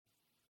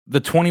The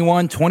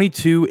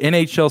 21-22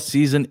 NHL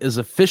season is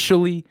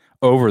officially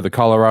over. The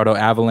Colorado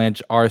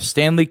Avalanche are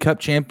Stanley Cup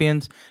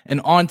champions,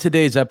 and on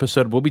today's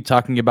episode, we'll be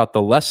talking about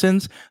the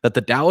lessons that the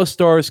Dallas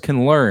Stars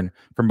can learn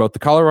from both the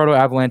Colorado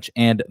Avalanche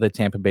and the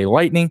Tampa Bay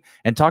Lightning,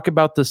 and talk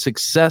about the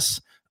success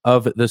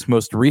of this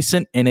most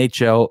recent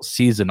NHL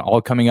season,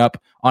 all coming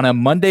up on a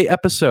Monday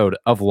episode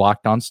of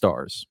Locked On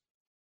Stars.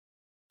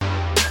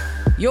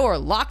 You're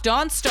Locked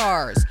On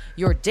Stars,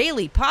 your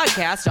daily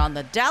podcast on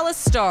the Dallas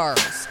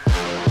Stars.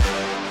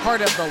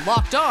 Part of the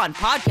Locked On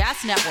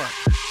Podcast Network,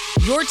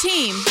 your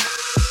team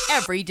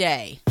every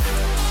day.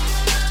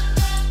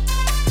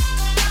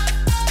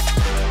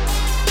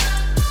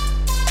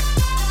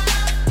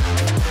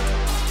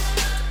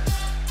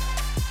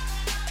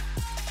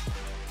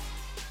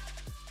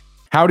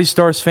 Howdy,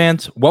 Stars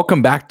fans.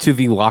 Welcome back to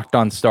the Locked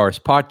On Stars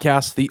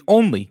podcast, the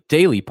only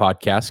daily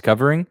podcast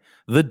covering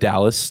the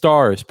Dallas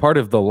Stars, part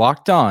of the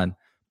Locked On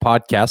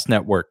Podcast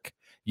Network,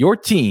 your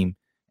team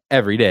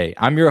every day.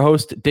 I'm your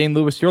host, Dane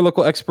Lewis, your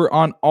local expert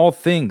on all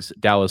things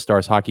Dallas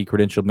Stars hockey,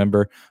 credentialed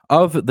member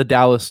of the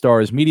Dallas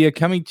Stars Media,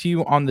 coming to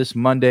you on this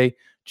Monday,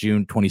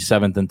 June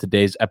 27th. And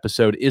today's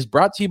episode is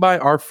brought to you by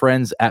our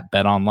friends at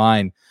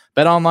BetOnline.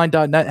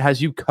 BetOnline.net has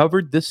you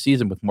covered this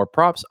season with more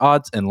props,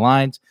 odds, and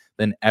lines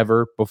than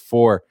ever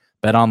before.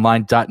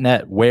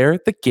 BetOnline.net, where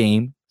the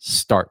game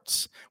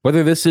starts.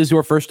 Whether this is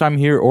your first time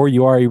here or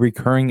you are a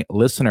recurring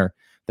listener,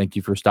 thank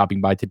you for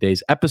stopping by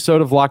today's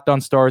episode of Locked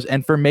On Stars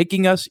and for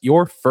making us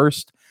your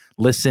first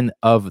listen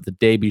of the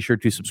day. Be sure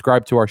to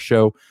subscribe to our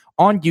show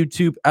on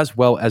YouTube as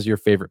well as your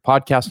favorite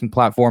podcasting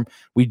platform.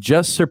 We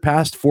just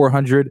surpassed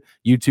 400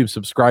 YouTube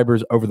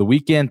subscribers over the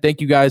weekend.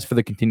 Thank you guys for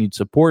the continued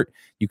support.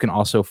 You can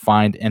also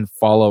find and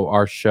follow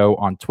our show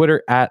on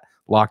Twitter at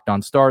Locked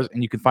On Stars,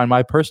 and you can find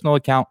my personal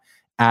account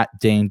at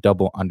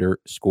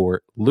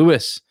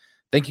Dane_Lewis.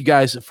 Thank you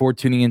guys for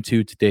tuning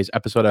into today's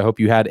episode. I hope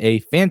you had a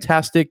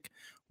fantastic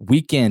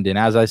weekend. And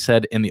as I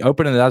said in the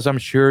open, and as I'm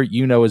sure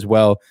you know as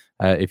well,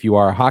 if you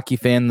are a hockey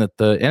fan, that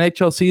the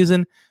NHL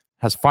season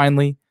has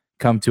finally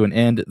come to an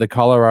end. The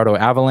Colorado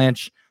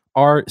Avalanche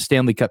are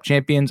Stanley Cup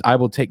champions. I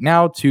will take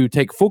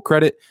full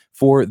credit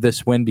for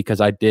this win because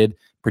I did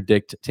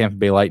predict Tampa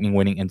Bay Lightning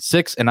winning in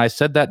 6, and I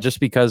said that just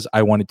because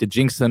I wanted to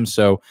jinx them.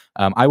 So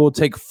I will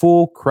take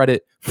full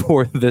credit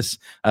for this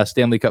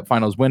Stanley Cup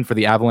Finals win for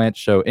the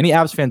Avalanche. So any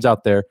Avs fans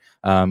out there,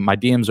 my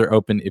DMs are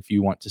open if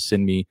you want to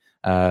send me,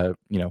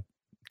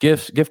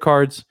 gift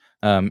cards,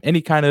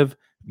 any kind of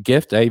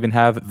gift. I even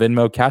have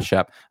Venmo, Cash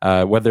App.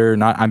 Whether or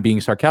not I'm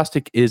being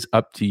sarcastic is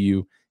up to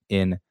you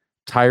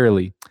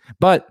entirely.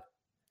 But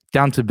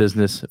down to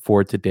business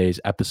for today's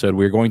episode.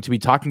 We're going to be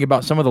talking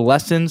about some of the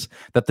lessons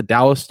that the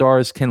Dallas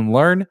Stars can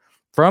learn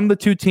from the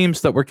two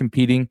teams that were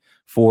competing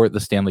for the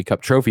Stanley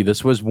Cup trophy.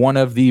 This was one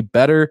of the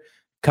better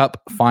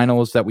Cup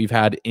finals that we've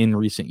had in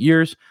recent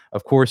years.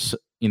 Of course,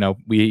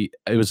 it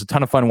was a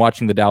ton of fun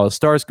watching the Dallas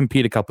Stars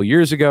compete a couple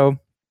years ago.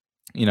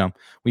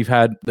 We've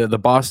had the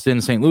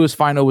Boston St. Louis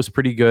final was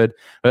pretty good,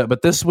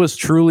 but this was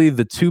truly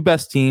the two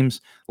best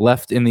teams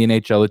left in the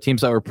NHL, the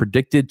teams that were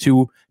predicted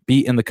to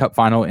be in the Cup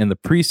final in the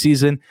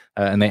preseason,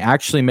 and they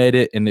actually made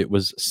it, and it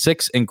was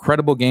 6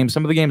 incredible games.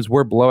 Some of the games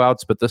were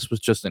blowouts, but this was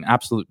just an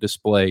absolute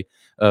display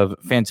of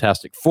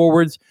fantastic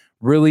forwards,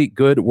 really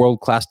good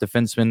world-class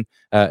defensemen,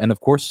 and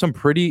of course, some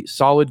pretty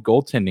solid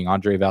goaltending.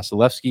 Andrei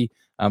Vasilevsky,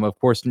 of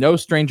course, no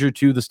stranger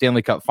to the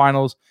Stanley Cup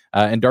Finals,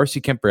 and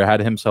Darcy Kuemper had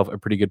himself a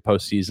pretty good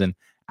postseason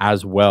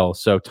as well.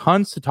 So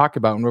tons to talk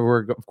about, and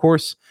we're, of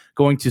course,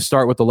 going to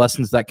start with the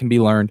lessons that can be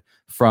learned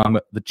from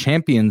the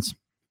champions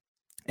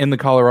in the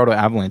Colorado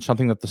Avalanche,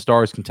 something that the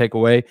Stars can take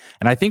away.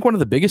 And I think one of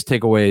the biggest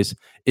takeaways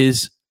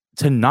is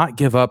to not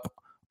give up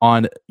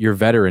on your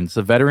veterans.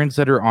 The veterans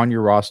that are on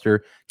your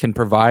roster can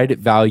provide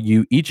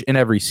value each and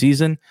every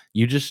season.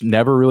 You just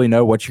never really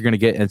know what you're going to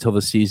get until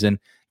the season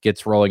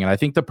gets rolling. And I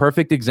think the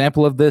perfect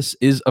example of this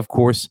is, of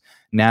course,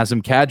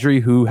 Nazem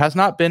Kadri, who has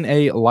not been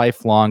a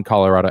lifelong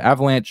Colorado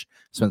Avalanche,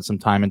 spent some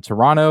time in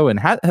Toronto, and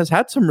has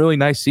had some really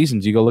nice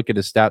seasons. You go look at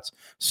his stats,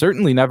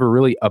 certainly never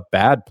really a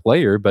bad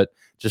player, but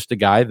just a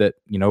guy that,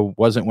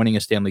 wasn't winning a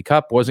Stanley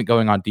Cup, wasn't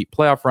going on deep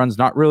playoff runs,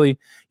 not really,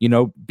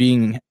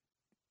 being,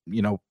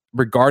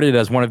 regarded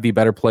as one of the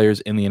better players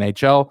in the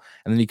NHL.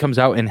 And then he comes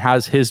out and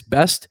has his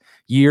best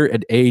year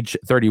at age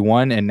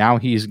 31, and now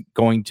he's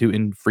going to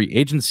in free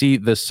agency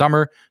this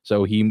summer.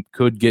 So he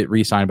could get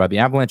re-signed by the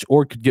Avalanche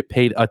or could get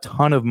paid a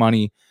ton of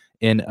money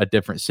in a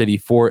different city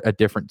for a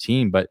different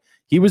team. But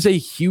he was a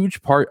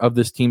huge part of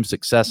this team's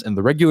success in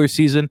the regular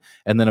season,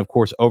 and then, of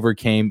course,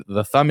 overcame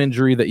the thumb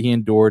injury that he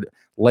endured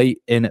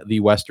late in the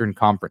Western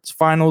Conference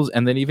Finals,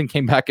 and then even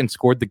came back and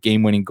scored the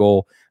game-winning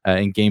goal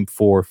in Game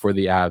 4 for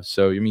the Avs.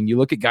 So, you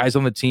look at guys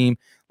on the team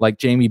like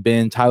Jamie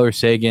Benn, Tyler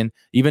Seguin,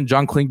 even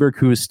John Klingberg,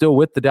 who is still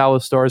with the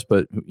Dallas Stars,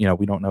 but,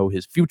 we don't know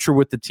his future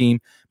with the team.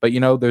 But,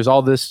 there's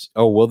all this,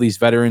 will these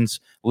veterans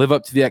live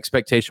up to the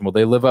expectation? Will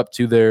they live up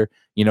to their,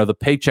 the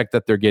paycheck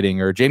that they're getting?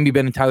 Or Jamie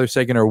Benn and Tyler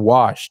Seguin are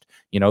washed.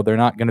 They're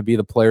not going to be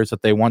the players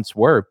that they once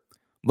were.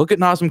 Look at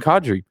Nazem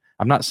Kadri.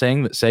 I'm not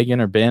saying that Seguin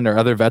or Ben or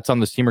other vets on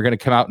this team are going to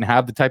come out and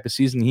have the type of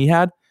season he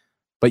had,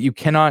 but you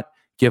cannot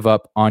give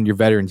up on your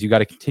veterans. You got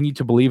to continue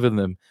to believe in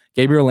them.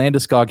 Gabriel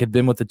Landeskog had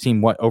been with the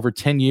team, over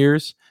 10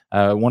 years,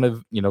 one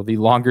of the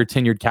longer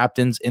tenured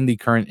captains in the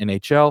current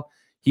NHL.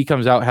 He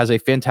comes out, has a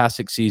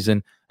fantastic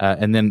season,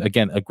 and then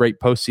again, a great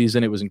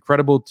postseason. It was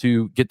incredible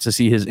to get to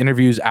see his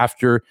interviews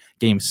after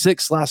Game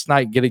 6 last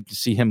night, getting to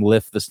see him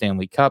lift the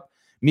Stanley Cup.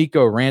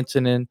 Mikko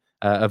Rantanen,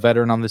 a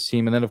veteran on this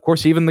team, and then of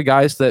course even the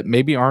guys that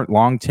maybe aren't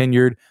long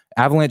tenured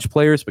Avalanche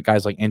players, but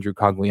guys like Andrew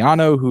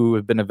Cogliano, who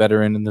have been a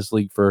veteran in this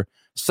league for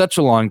such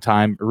a long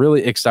time.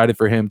 Really excited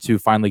for him to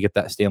finally get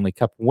that Stanley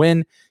Cup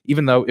win,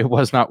 even though it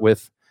was not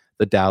with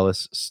the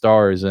Dallas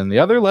Stars. And the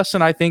other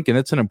lesson, I think, and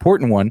it's an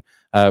important one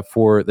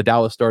for the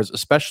Dallas Stars,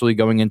 especially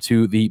going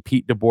into the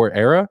Pete DeBoer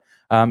era,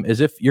 is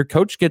if your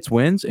coach gets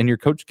wins and your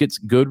coach gets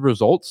good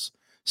results,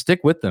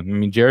 stick with them. I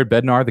mean, Jared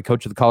Bednar, the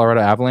coach of the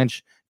Colorado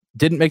Avalanche,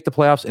 didn't make the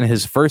playoffs in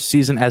his first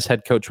season as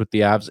head coach with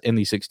the Avs in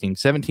the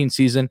 16-17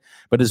 season,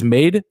 but has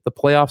made the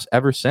playoffs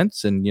ever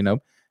since and,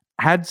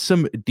 had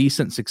some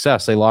decent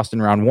success. They lost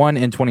in round 1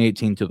 in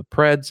 2018 to the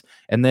Preds,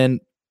 and then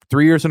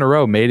 3 years in a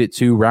row made it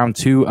to round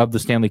 2 of the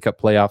Stanley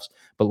Cup playoffs,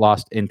 but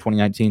lost in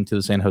 2019 to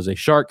the San Jose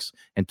Sharks,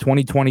 in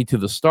 2020 to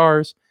the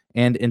Stars,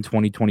 and in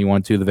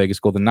 2021 to the Vegas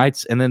Golden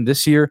Knights. And then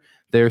this year,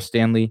 they're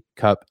Stanley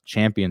Cup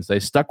champions.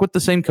 They stuck with the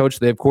same coach.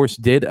 They, of course,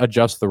 did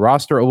adjust the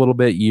roster a little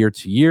bit year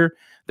to year.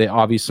 They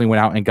obviously went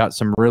out and got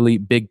some really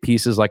big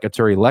pieces like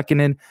Artturi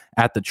Lehkonen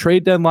at the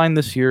trade deadline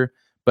this year.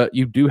 But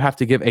you do have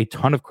to give a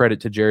ton of credit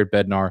to Jared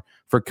Bednar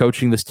for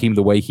coaching this team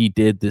the way he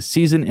did this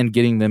season and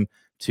getting them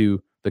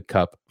to the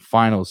Cup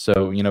finals.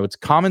 So, it's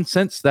common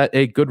sense that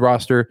a good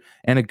roster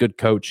and a good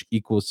coach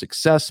equals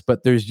success,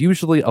 but there's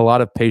usually a lot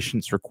of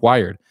patience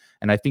required.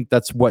 And I think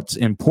that's what's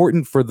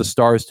important for the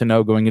Stars to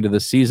know going into the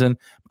season.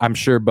 I'm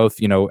sure both,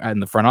 in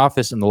the front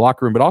office and the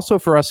locker room, but also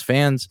for us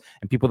fans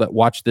and people that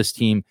watch this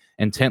team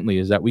intently,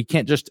 is that we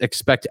can't just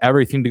expect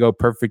everything to go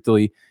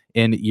perfectly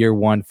in year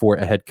one for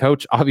a head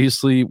coach.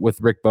 Obviously, with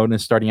Rick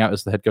Bowness starting out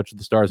as the head coach of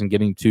the Stars and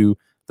getting to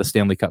the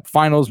Stanley Cup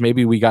finals,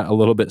 maybe we got a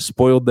little bit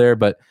spoiled there,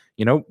 but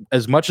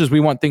as much as we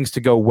want things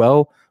to go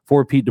well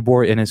for Pete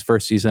DeBoer in his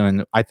first season,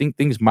 and I think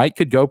things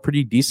could go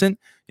pretty decent,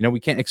 we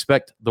can't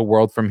expect the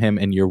world from him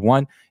in year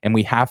one, and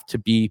we have to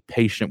be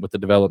patient with the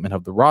development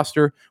of the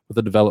roster, with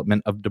the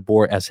development of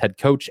DeBoer as head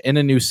coach in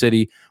a new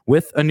city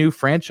with a new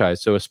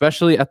franchise. So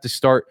especially at the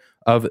start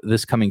of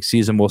this coming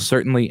season, we'll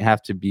certainly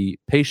have to be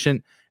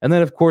patient. And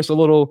then, of course, a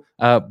little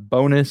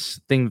bonus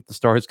thing that the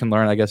Stars can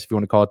learn, I guess, if you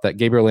want to call it that.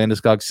 Gabriel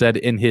Landeskog said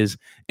in his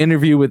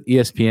interview with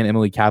ESPN,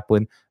 Emily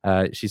Kaplan,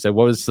 she said,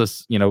 what is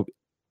this,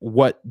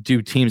 what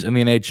do teams in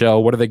the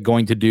NHL, what are they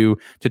going to do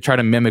to try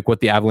to mimic what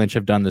the Avalanche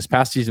have done this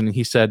past season? And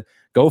he said,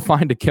 go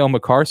find a Cale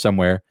Makar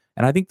somewhere.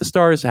 And I think the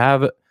Stars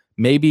have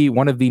maybe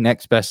one of the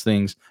next best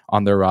things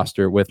on their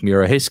roster with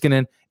Miro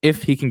Heiskanen,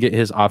 if he can get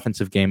his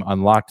offensive game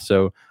unlocked.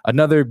 So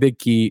another big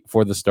key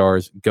for the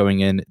Stars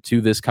going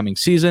into this coming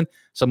season,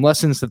 some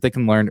lessons that they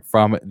can learn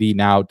from the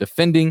now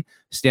defending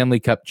Stanley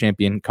Cup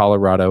champion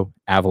Colorado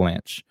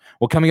Avalanche.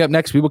 Well, coming up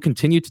next, we will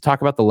continue to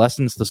talk about the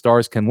lessons the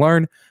Stars can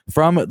learn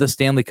from the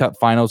Stanley Cup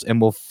finals,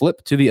 and we'll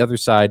flip to the other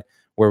side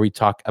where we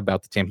talk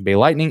about the Tampa Bay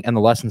Lightning and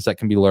the lessons that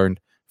can be learned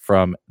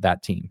from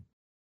that team.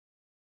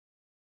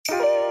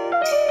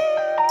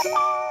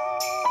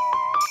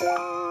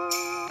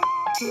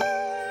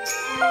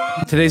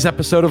 Today's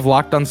episode of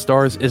Locked On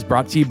Stars is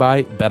brought to you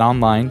by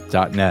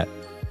BetOnline.net.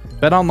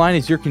 BetOnline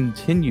is your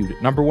continued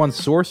number one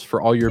source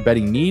for all your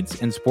betting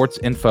needs and sports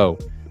info.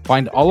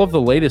 Find all of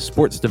the latest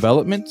sports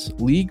developments,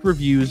 league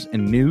reviews,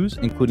 and news,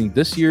 including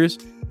this year's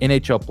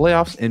NHL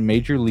playoffs and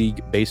Major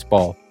League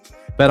Baseball.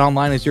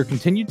 BetOnline is your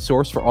continued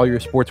source for all your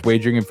sports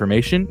wagering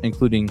information,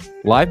 including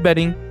live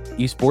betting,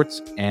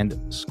 esports, and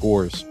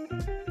scores.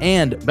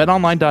 And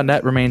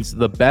BetOnline.net remains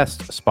the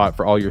best spot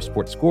for all your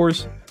sports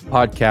scores,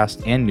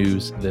 podcasts, and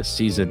news this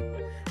season.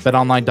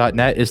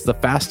 BetOnline.net is the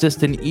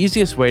fastest and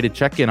easiest way to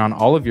check in on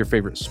all of your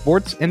favorite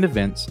sports and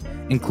events,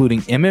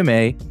 including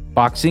MMA,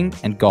 boxing,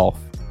 and golf.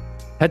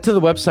 Head to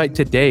the website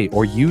today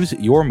or use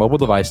your mobile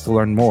device to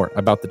learn more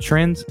about the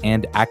trends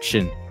and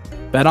action.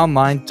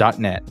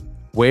 BetOnline.net,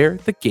 where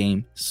the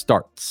game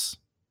starts.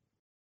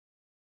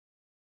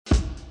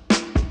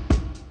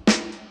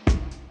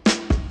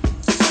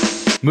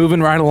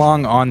 Moving right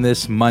along on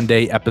this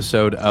Monday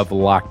episode of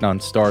Locked On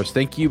Stars.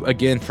 Thank you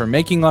again for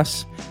making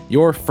us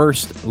your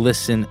first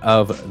listen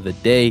of the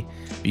day.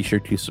 Be sure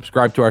to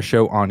subscribe to our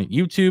show on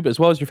YouTube as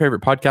well as your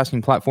favorite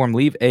podcasting platform.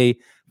 Leave a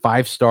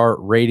 5-star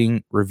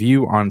rating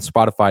review on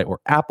Spotify or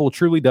Apple.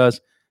 Truly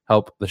does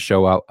help the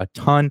show out a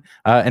ton.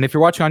 And if you're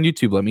watching on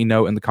YouTube, let me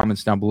know in the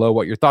comments down below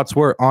what your thoughts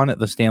were on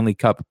the Stanley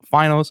Cup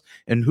finals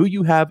and who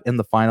you have in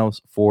the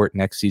finals for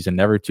next season.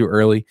 Never too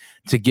early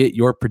to get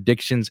your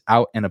predictions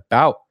out and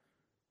about.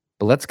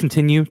 But let's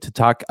continue to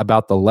talk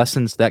about the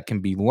lessons that can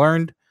be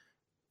learned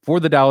for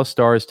the Dallas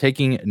Stars,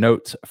 taking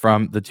notes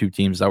from the two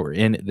teams that were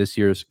in this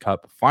year's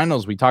Cup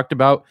finals. We talked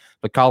about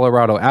the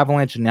Colorado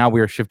Avalanche, and now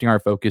we are shifting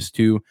our focus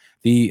to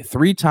the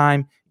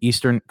 3-time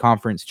Eastern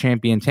Conference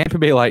champion Tampa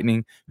Bay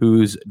Lightning,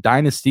 whose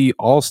dynasty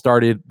all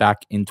started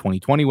back in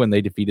 2020 when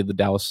they defeated the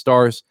Dallas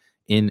Stars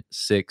in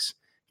 6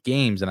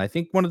 games. And I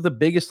think one of the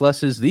biggest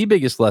lessons, the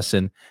biggest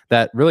lesson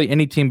that really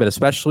any team, but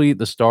especially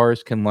the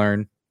Stars, can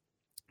learn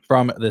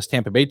from this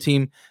Tampa Bay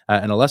team,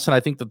 and a lesson I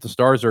think that the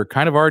Stars are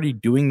kind of already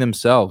doing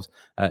themselves,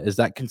 is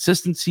that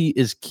consistency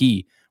is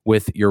key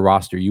with your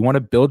roster. You want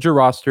to build your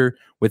roster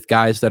with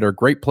guys that are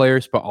great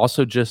players, but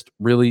also just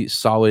really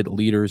solid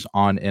leaders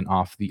on and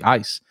off the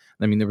ice.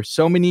 I mean, there were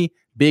so many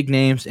big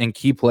names and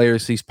key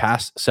players these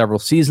past several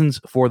seasons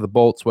for the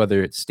Bolts,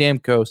 whether it's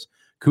Stamkos,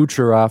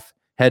 Kucherov,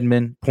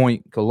 Hedman,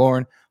 Point,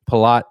 Killorn,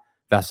 Palat,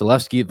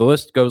 Vasilevsky. The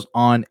list goes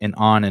on and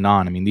on and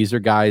on. I mean, these are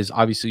guys,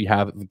 obviously you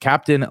have the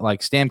captain like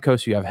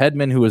Stamkos, you have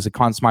Hedman, who was a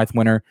Conn Smythe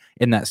winner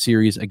in that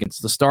series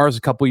against the Stars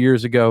a couple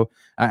years ago.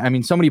 I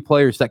mean, so many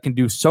players that can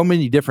do so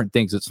many different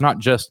things. It's not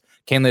just,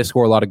 can they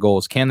score a lot of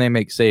goals? Can they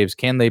make saves?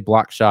 Can they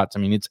block shots? I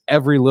mean, it's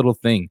every little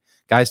thing.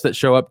 Guys that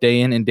show up day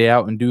in and day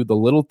out and do the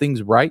little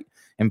things right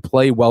and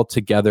play well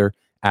together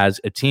as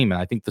a team. And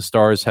I think the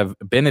Stars have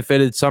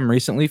benefited some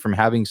recently from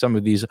having some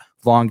of these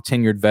long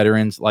tenured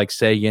veterans like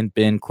Seguin,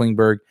 Ben,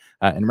 Klingberg,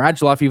 and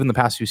Radulov, even the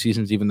past few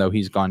seasons, even though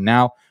he's gone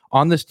now,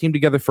 on this team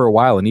together for a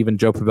while. And even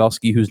Joe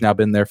Pavelski, who's now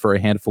been there for a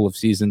handful of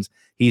seasons,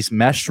 he's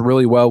meshed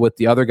really well with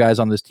the other guys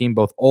on this team,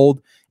 both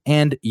old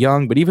and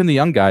young. But even the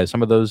young guys,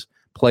 some of those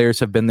players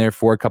have been there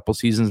for a couple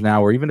seasons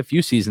now, or even a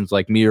few seasons,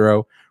 like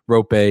Miro,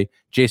 Rope,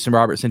 Jason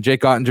Robertson.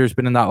 Jake Ottinger's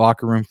been in that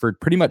locker room for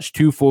pretty much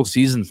 2 full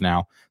seasons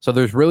now. So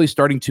there's really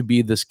starting to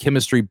be this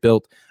chemistry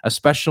built,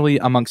 especially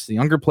amongst the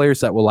younger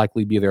players that will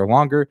likely be there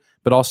longer.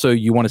 But also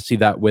you want to see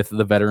that with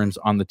the veterans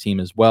on the team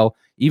as well.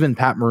 Even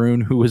Pat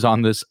Maroon, who was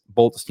on this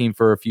Bolts team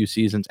for a few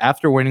seasons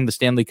after winning the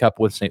Stanley Cup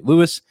with St.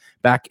 Louis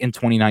back in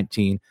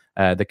 2019,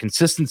 the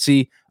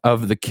consistency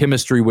of the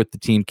chemistry with the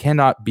team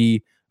cannot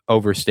be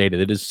overstated.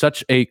 It is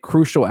such a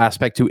crucial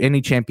aspect to any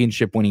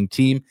championship winning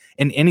team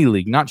in any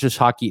league, not just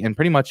hockey, and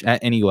pretty much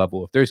at any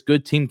level. If there's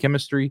good team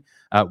chemistry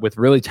with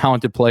really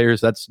talented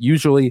players, that's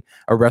usually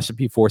a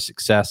recipe for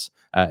success.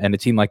 And a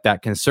team like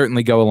that can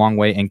certainly go a long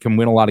way and can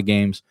win a lot of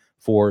games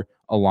for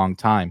a long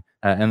time.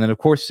 And then, of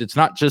course, it's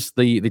not just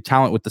the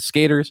talent with the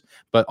skaters,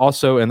 but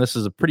also, and this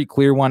is a pretty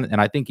clear one, and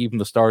I think even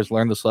the Stars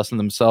learned this lesson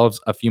themselves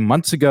a few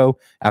months ago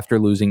after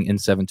losing in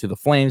 7 to the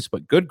Flames,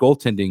 but good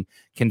goaltending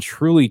can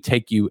truly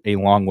take you a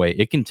long way.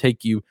 It can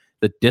take you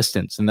the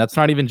distance, and that's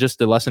not even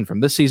just a lesson from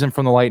this season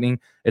from the Lightning.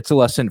 It's a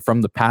lesson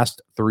from the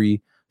past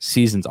 3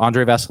 seasons.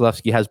 Andrei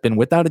Vasilevsky has been,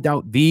 without a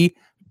doubt, the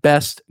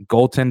best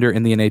goaltender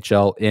in the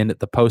NHL in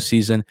the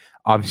postseason.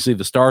 Obviously,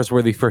 the Stars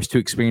were the first to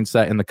experience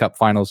that in the Cup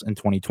Finals in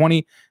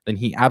 2020. Then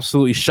he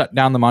absolutely shut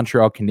down the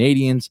Montreal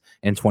Canadiens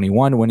in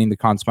 21, winning the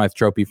Conn Smythe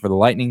Trophy for the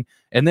Lightning.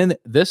 And then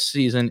this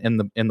season in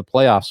the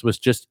playoffs was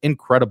just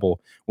incredible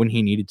when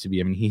he needed to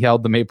be. I mean, he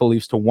held the Maple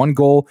Leafs to 1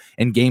 goal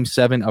in Game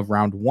 7 of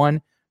Round 1.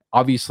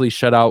 Obviously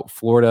shut out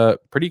Florida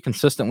pretty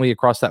consistently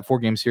across that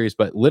 4-game series,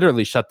 but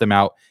literally shut them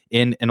out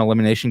in an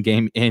elimination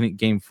game in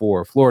Game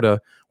 4. Florida,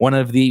 one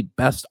of the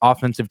best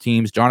offensive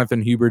teams,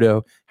 Jonathan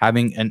Huberdeau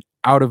having an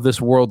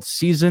out-of-this-world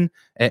season,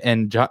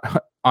 and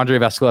Andrei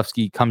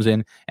Vasilevsky comes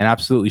in and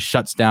absolutely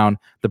shuts down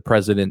the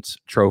President's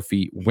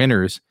Trophy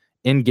winners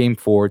in Game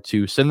 4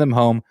 to send them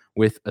home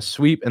with a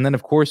sweep. And then,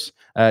 of course,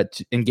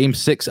 in Game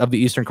 6 of the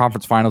Eastern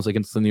Conference Finals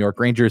against the New York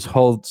Rangers,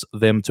 holds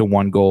them to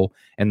 1 goal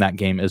in that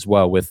game as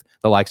well, with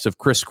the likes of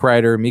Chris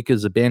Kreider, Mika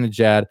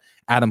Zibanejad,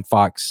 Adam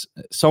Fox.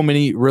 So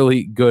many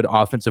really good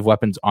offensive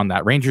weapons on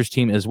that Rangers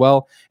team as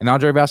well. And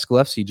Andrei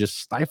Vasilevsky just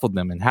stifled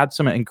them and had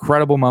some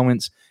incredible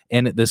moments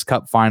in this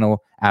Cup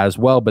final as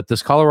well. But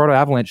this Colorado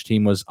Avalanche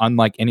team was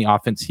unlike any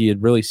offense he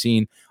had really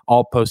seen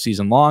all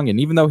postseason long. And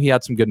even though he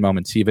had some good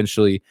moments, he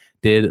eventually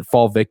did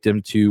fall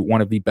victim to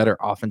one of the better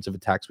offensive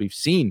attacks we've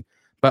seen.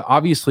 But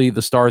obviously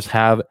the Stars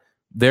have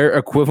their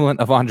equivalent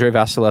of Andrei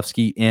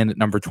Vasilevsky in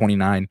number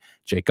 29,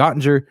 Jake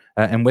Ottinger.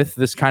 And with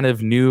this kind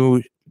of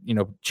new,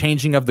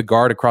 changing of the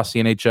guard across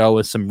the NHL,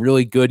 with some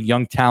really good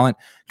young talent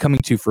coming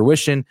to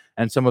fruition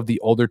and some of the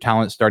older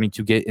talent starting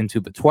to get into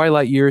the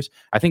twilight years,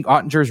 I think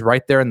Ottinger's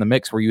right there in the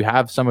mix, where you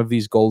have some of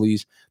these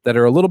goalies that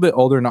are a little bit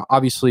older. Now,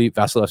 obviously,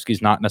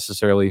 Vasilevsky's not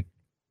necessarily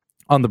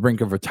on the brink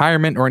of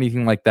retirement or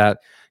anything like that,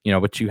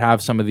 but you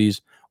have some of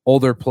these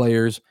older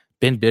players,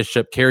 Ben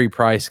Bishop, Carey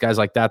Price, guys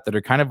like that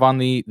are kind of on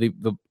the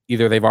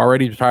either they've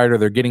already retired or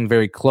they're getting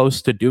very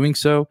close to doing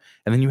so.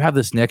 And then you have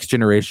this next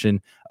generation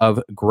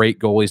of great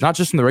goalies, not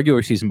just in the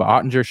regular season, but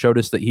Ottinger showed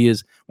us that he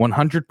is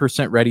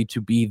 100% ready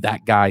to be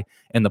that guy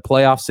in the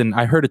playoffs. And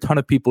I heard a ton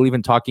of people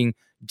even talking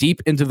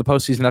deep into the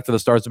postseason after the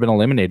Stars have been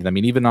eliminated. I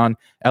mean, even on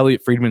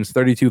Elliot Friedman's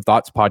 32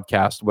 Thoughts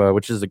podcast,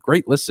 which is a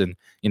great listen,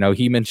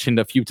 he mentioned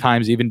a few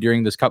times, even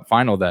during this Cup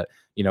final, that,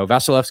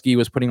 Vasilevsky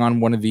was putting on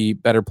one of the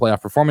better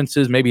playoff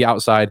performances, maybe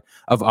outside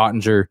of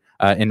Ottinger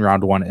in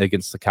round 1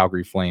 against the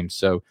Calgary Flames.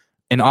 So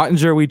in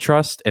Ottinger, we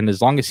trust, and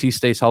as long as he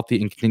stays healthy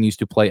and continues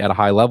to play at a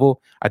high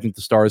level, I think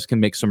the Stars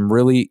can make some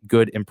really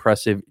good,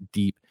 impressive,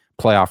 deep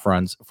playoff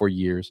runs for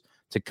years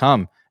to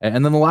come.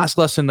 And then the last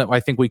lesson that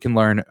I think we can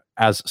learn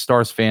as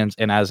Stars fans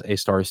and as a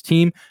Stars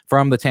team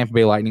from the Tampa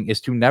Bay Lightning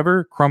is to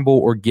never crumble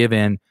or give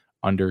in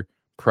under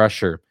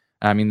pressure.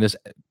 I mean, this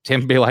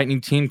Tampa Bay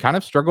Lightning team kind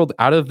of struggled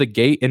out of the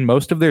gate in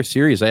most of their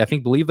series. I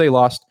believe they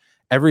lost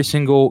every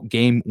single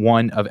game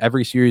one of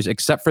every series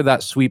except for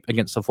that sweep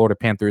against the Florida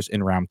Panthers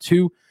in round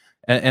 2.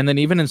 And then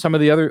even in some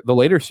of the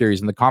later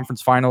series in the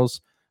conference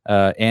finals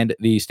and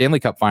the Stanley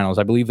Cup finals,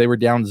 I believe they were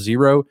down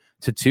 0-2,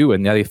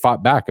 and they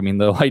fought back. I mean,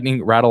 the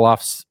Lightning rattle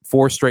off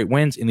 4 straight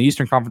wins in the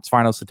Eastern Conference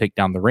Finals to take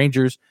down the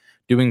Rangers,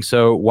 doing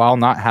so while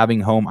not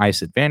having home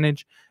ice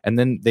advantage. And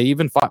then they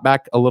even fought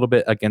back a little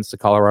bit against the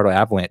Colorado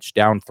Avalanche,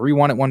 down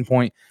 3-1 at one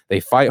point.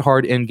 They fight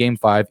hard in Game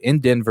 5 in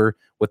Denver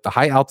with the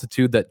high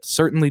altitude that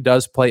certainly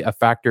does play a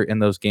factor in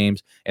those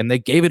games. And they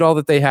gave it all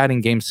that they had in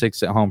Game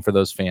 6 at home for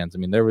those fans. I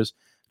mean, there was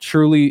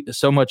truly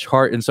so much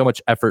heart and so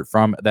much effort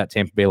from that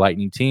Tampa Bay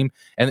Lightning team.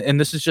 And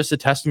this is just a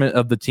testament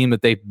of the team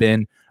that they've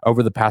been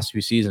over the past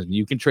few seasons.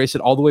 You can trace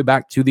it all the way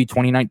back to the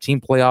 2019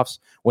 playoffs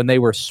when they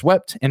were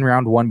swept in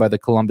round 1 by the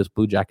Columbus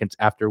Blue Jackets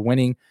after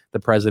winning the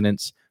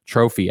President's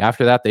Trophy.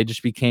 After that, they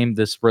just became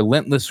this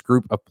relentless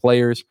group of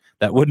players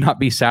that would not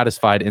be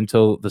satisfied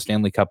until the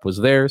Stanley Cup was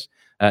theirs.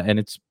 And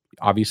it's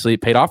obviously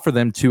it paid off for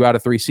them 2 out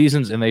of 3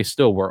 seasons, and they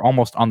still were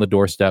almost on the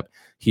doorstep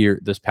here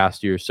this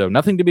past year. So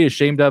nothing to be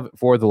ashamed of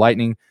for the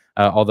Lightning.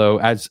 Although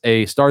as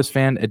a Stars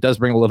fan, it does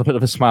bring a little bit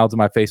of a smile to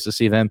my face to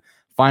see them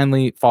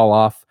finally fall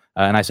off.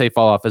 And I say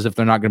fall off as if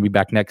they're not going to be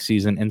back next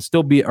season and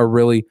still be a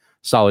really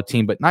solid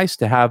team. But nice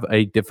to have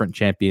a different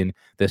champion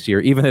this year,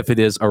 even if it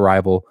is a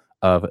rival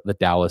of the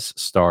Dallas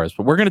Stars.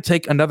 But we're going to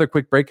take another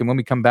quick break, and when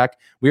we come back,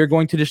 we are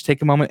going to just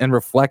take a moment and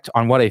reflect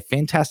on what a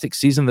fantastic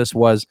season this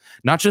was,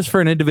 not just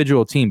for an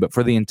individual team, but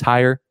for the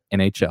entire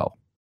NHL.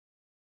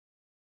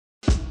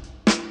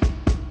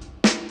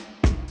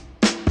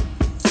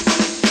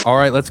 All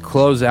right, let's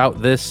close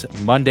out this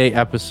Monday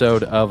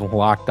episode of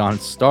Locked On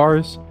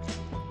Stars,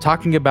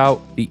 talking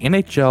about the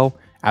NHL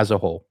as a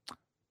whole.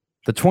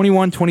 The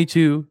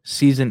 21-22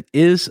 season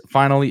is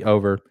finally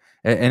over,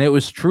 and it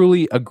was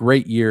truly a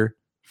great year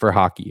for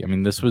hockey. I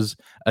mean, this was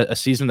a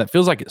season that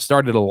feels like it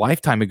started a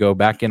lifetime ago,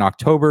 back in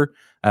October.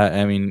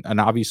 And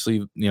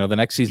obviously, the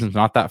next season's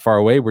not that far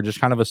away. We're just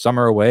kind of a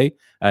summer away.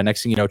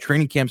 Next thing you know,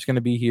 training camp's going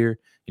to be here.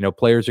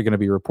 Players are going to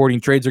be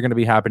reporting, trades are going to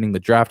be happening, the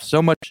draft,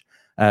 so much,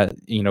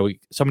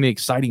 so many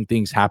exciting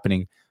things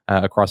happening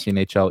across the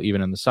NHL,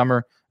 even in the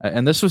summer.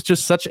 And this was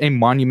just such a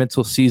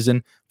monumental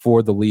season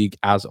for the league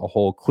as a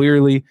whole.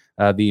 Clearly,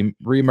 the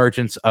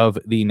reemergence of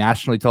the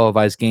nationally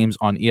televised games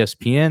on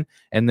ESPN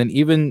and then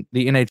even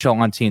the NHL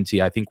on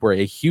TNT, I think were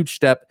a huge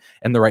step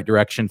in the right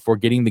direction for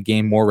getting the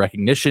game more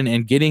recognition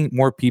and getting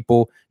more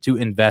people to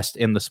invest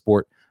in the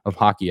sport of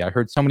hockey. I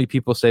heard so many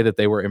people say that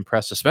they were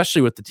impressed,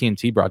 especially with the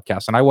TNT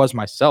broadcast. And I was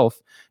myself.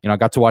 I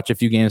got to watch a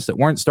few games that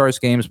weren't Stars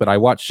games, but I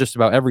watched just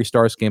about every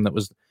Stars game that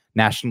was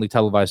nationally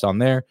televised on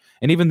there.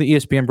 And even the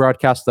ESPN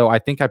broadcast, though, I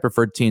think I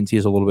preferred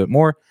TNT's a little bit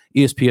more.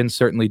 ESPN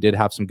certainly did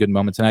have some good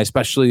moments, and I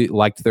especially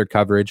liked their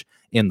coverage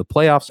in the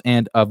playoffs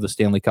and of the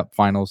Stanley Cup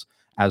finals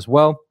as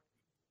well.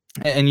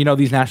 And,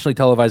 these nationally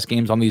televised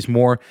games on these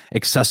more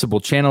accessible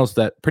channels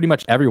that pretty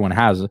much everyone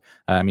has.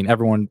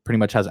 Everyone pretty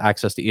much has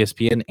access to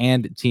ESPN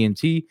and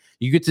TNT.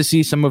 You get to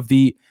see some of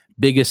the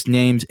biggest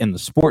names in the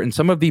sport and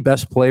some of the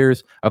best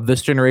players of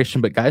this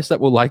generation, but guys that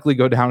will likely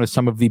go down as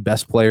some of the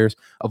best players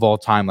of all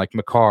time, like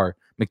Makar,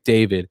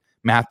 McDavid,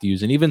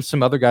 Matthews, and even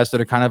some other guys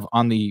that are kind of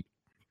on the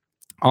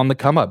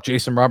come up.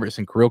 Jason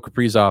Robertson, Kirill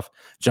Kaprizov,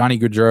 Johnny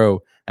Gaudreau.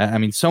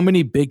 So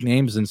many big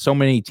names and so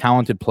many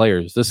talented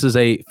players. This is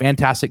a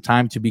fantastic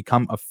time to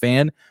become a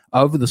fan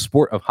of the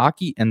sport of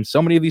hockey. And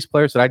so many of these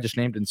players that I just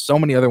named and so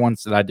many other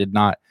ones that I did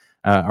not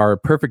are a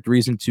perfect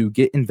reason to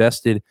get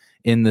invested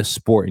in this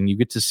sport. And you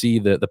get to see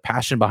the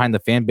passion behind the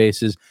fan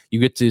bases. You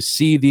get to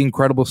see the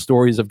incredible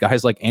stories of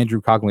guys like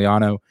Andrew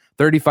Cogliano,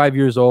 35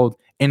 years old,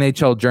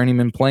 NHL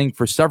journeyman, playing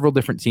for several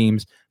different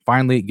teams,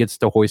 finally gets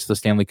to hoist the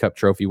Stanley Cup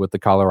trophy with the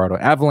Colorado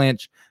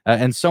Avalanche,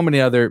 and so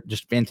many other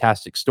just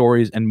fantastic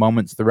stories and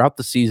moments throughout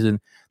the season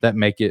that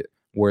make it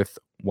worth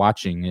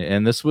watching.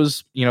 And this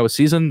was, a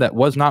season that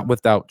was not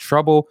without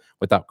trouble,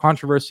 without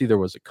controversy. There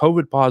was a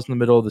COVID pause in the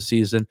middle of the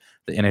season.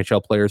 The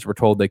NHL players were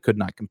told they could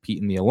not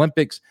compete in the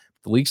Olympics.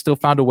 The league still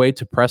found a way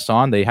to press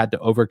on. They had to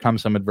overcome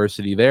some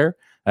adversity there.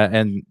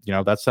 And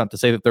that's not to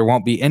say that there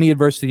won't be any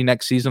adversity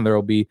next season. There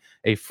will be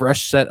a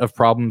fresh set of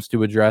problems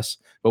to address,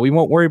 but we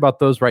won't worry about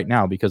those right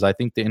now because I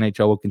think the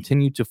NHL will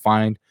continue to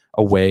find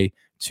a way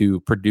to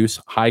produce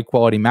high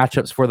quality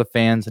matchups for the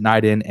fans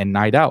night in and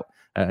night out.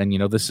 And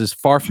this is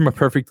far from a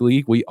perfect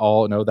league. We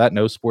all know that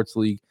no sports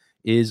league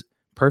is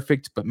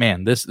perfect, but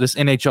man, this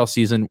NHL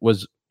season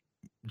was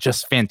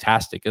just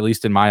fantastic, at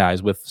least in my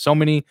eyes, with so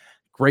many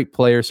great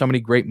players, so many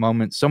great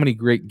moments, so many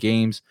great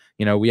games.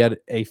 We had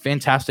a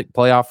fantastic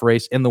playoff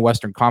race in the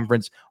Western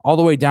Conference all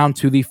the way down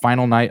to the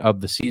final night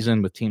of the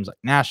season with teams like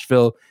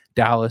Nashville,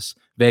 Dallas,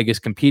 Vegas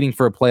competing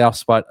for a playoff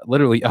spot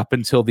literally up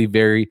until the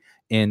very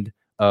end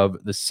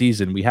of the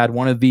season. We had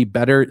one of the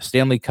better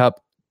Stanley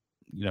Cup,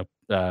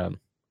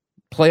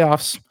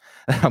 playoffs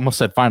I almost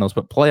said finals,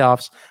 but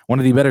playoffs, one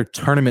of the better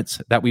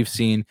tournaments that we've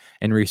seen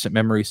in recent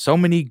memory. So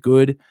many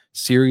good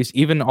series,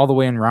 even all the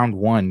way in round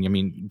one. I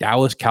mean,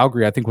 Dallas,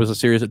 Calgary, I think was a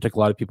series that took a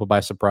lot of people by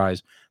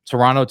surprise.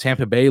 Toronto,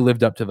 Tampa Bay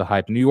lived up to the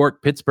hype. New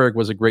York, Pittsburgh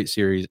was a great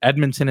series.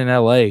 Edmonton and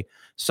LA,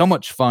 so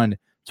much fun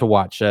to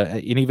watch.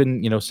 And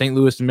even, St.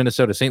 Louis and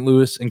Minnesota, St.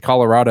 Louis and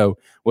Colorado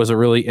was a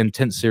really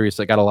intense series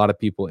that got a lot of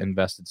people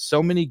invested.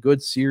 So many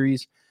good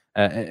series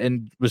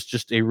and was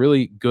just a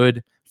really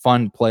good,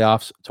 fun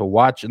playoffs to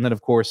watch. And then,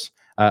 of course,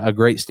 a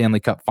great Stanley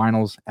Cup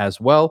Finals as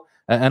well.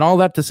 And all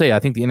that to say, I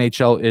think the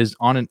NHL is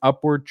on an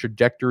upward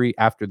trajectory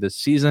after this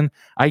season.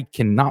 I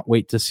cannot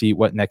wait to see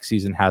what next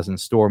season has in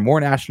store. More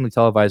nationally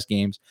televised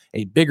games,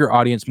 a bigger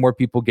audience, more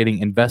people getting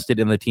invested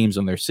in the teams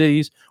in their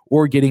cities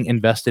or getting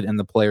invested in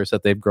the players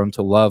that they've grown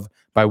to love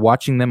by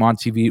watching them on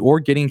TV or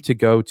getting to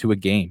go to a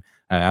game.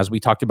 As we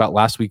talked about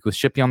last week with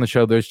Shippy on the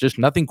show, there's just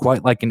nothing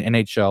quite like an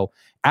NHL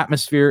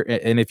atmosphere.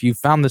 And if you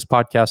found this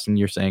podcast and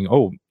you're saying,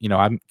 oh,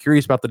 I'm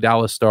curious about the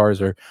Dallas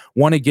Stars or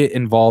want to get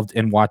involved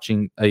in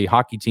watching a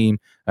hockey team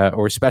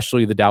or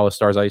especially the Dallas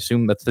Stars, I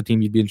assume that's the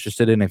team you'd be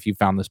interested in if you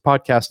found this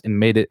podcast and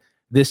made it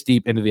this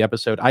deep into the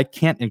episode. I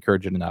can't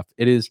encourage it enough.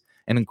 It is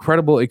an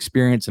incredible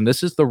experience, and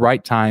this is the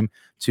right time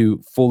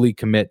to fully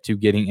commit to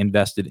getting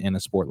invested in a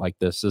sport like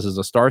this. This is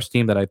a Stars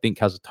team that I think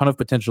has a ton of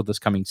potential this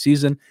coming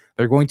season.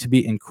 They're going to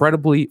be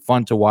incredibly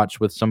fun to watch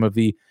with some of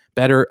the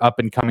better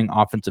up-and-coming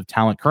offensive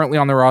talent currently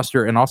on the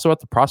roster and also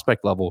at the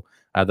prospect level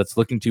that's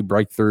looking to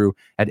break through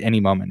at any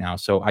moment now.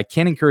 So I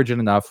can't encourage it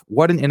enough.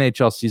 What an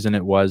NHL season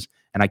it was,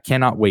 and I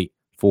cannot wait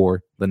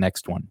for the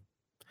next one.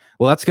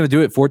 Well, that's going to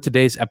do it for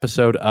today's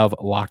episode of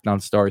Locked On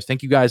Stars.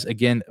 Thank you guys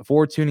again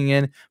for tuning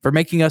in, for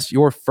making us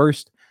your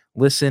first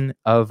listen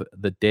of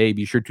the day.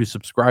 Be sure to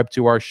subscribe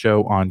to our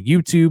show on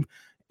YouTube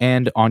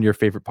and on your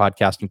favorite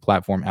podcasting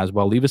platform as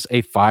well. Leave us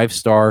a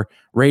 5-star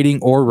rating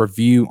or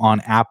review on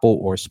Apple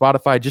or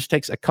Spotify. It just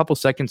takes a couple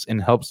seconds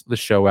and helps the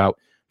show out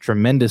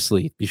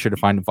tremendously. Be sure to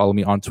find and follow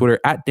me on Twitter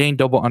at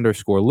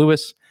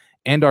Dane_Lewis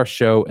and our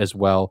show as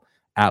well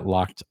at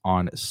Locked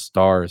On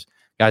Stars.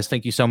 Guys,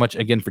 thank you so much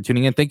again for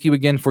tuning in. Thank you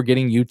again for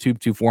getting YouTube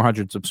to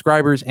 400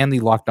 subscribers and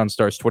the Locked On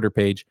Stars Twitter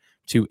page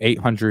to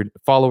 800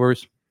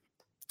 followers.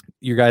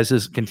 Your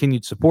guys'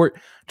 continued support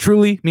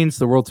truly means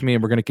the world to me,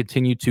 and we're going to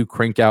continue to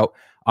crank out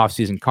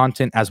off-season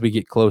content as we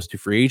get close to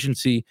free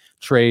agency,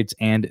 trades,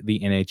 and the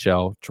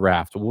NHL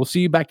draft. We'll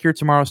see you back here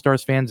tomorrow,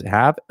 Stars fans.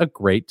 Have a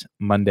great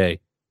Monday.